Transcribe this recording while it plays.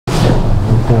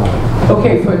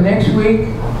Okay, for next week,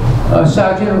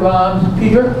 Sergeant of Arms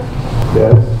Peter.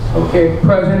 Yes. Okay,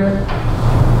 President.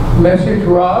 Message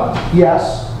Rob.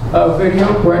 Yes.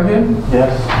 Video Brendan.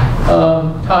 Yes.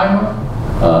 Timer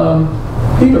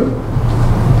Peter.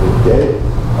 Okay.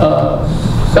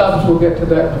 Subs, we'll get to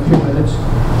that in a few minutes.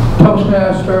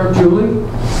 Toastmaster Julie.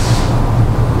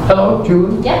 Hello,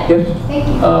 Julie. Yeah. Yes. Thank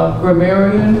you.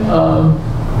 Grammarian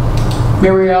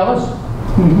Mary Alice.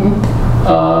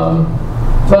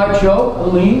 Thought Joe,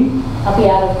 Aline. I'll be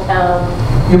out of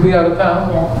town. You'll be out of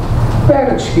town? Yeah.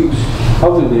 Bad excuse.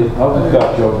 I'll do this. I'll just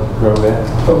got Joe there.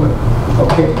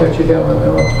 Okay, got you down the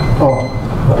middle.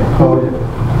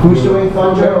 Who's doing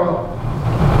Thunder?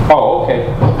 Oh, okay.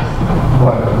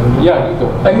 Yeah, you go.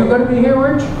 Are you going to be here,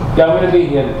 Rich? Yeah, I'm gonna be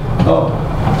here. Oh,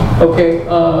 okay.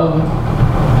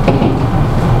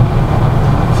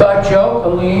 Thought Joe,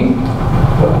 Aline.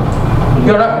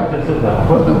 You're not.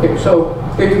 Okay, so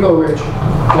there you go, Rich.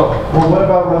 Well, what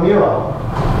about Ramiro?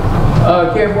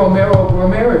 Give Romero.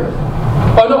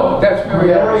 Oh no, that's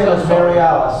Mary Alice. Ramiro is Mary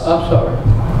Alice. I'm sorry.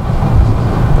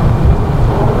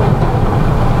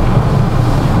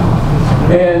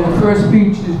 And the first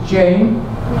speech is Jane,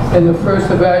 and the first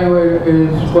evaluator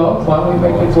is, well, why don't we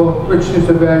make it, well, Rich's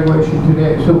evaluation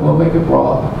today, so we'll make it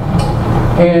Rob.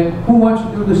 And who wants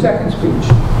to do the second speech?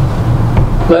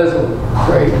 Leslie,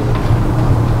 great.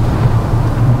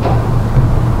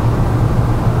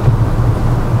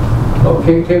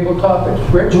 Okay, table topics,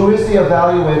 Rich? Who is the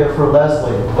evaluator for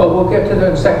Leslie? Well, we'll get to that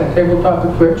in a second. Table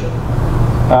topics, Rich?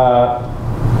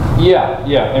 Yeah.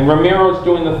 And Ramiro's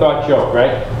doing the thought joke,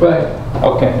 right? Right.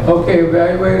 Okay. Okay,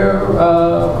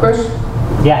 evaluator, Chris?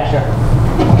 Yeah, sure.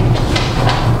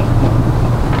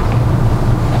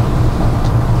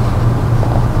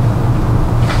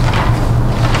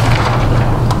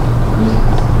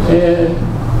 And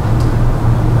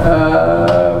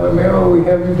Ramiro, we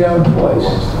have you down twice.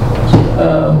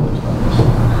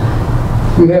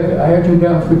 I had you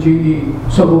down for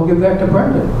GE, so we'll give that to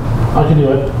Brendan. I can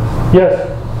do it. Yes.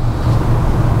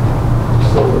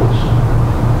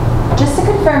 Just to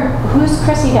confirm, who's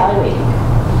Chris evaluating?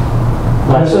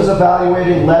 This is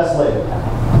evaluating Leslie.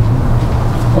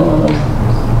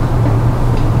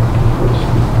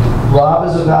 Rob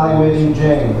is evaluating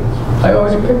Jane. I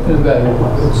already picked an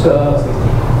evaluator. It's,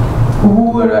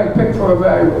 who would I pick for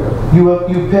evaluator?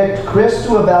 You picked Chris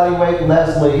to evaluate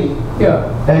Leslie, Yeah,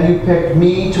 and you picked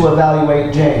me to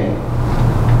evaluate Jane.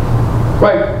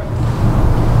 right.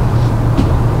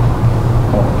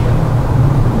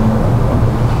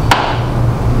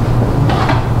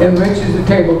 And Rich is the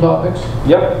table topics.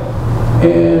 Yep.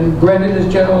 And Brendan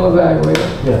is general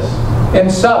evaluator. Yes.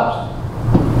 And subs.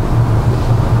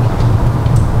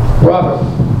 Robert.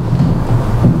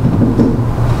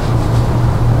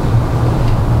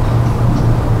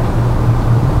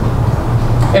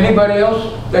 Anybody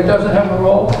else that doesn't have a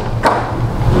role?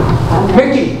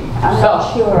 Mickey. I'm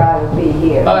not sure I will be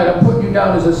here. All right, I'm putting you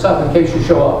down as a sub in case you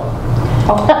show up.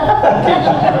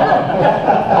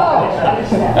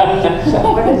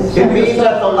 It means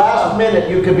at the last minute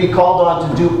you could be called on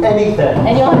to do anything.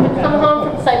 And you'll have to come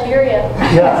home from Siberia.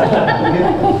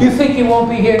 Yeah. You think you won't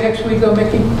be here next week though,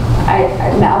 Mickey?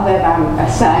 Now that I'm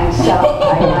assigned sub,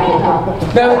 I might not.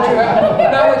 Now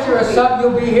that you're a sub,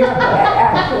 you'll be here?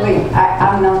 Actually,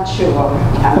 I'm not sure.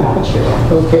 I'm not sure.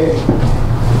 Okay.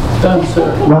 Done,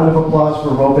 sir. Round of applause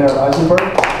for Robert Eisenberg.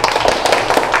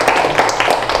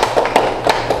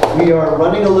 We are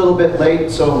running a little bit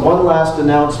late, so one last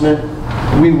announcement.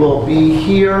 We will be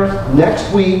here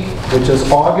next week, which is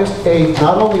August 8th,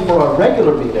 not only for our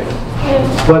regular meeting,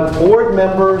 but board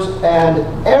members and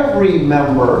every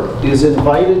member is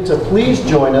invited to please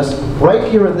join us right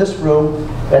here in this room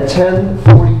at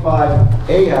 10:45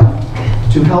 a.m.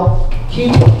 to help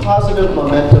keep a positive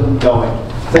momentum going.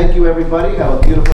 Thank you, everybody. Have a beautiful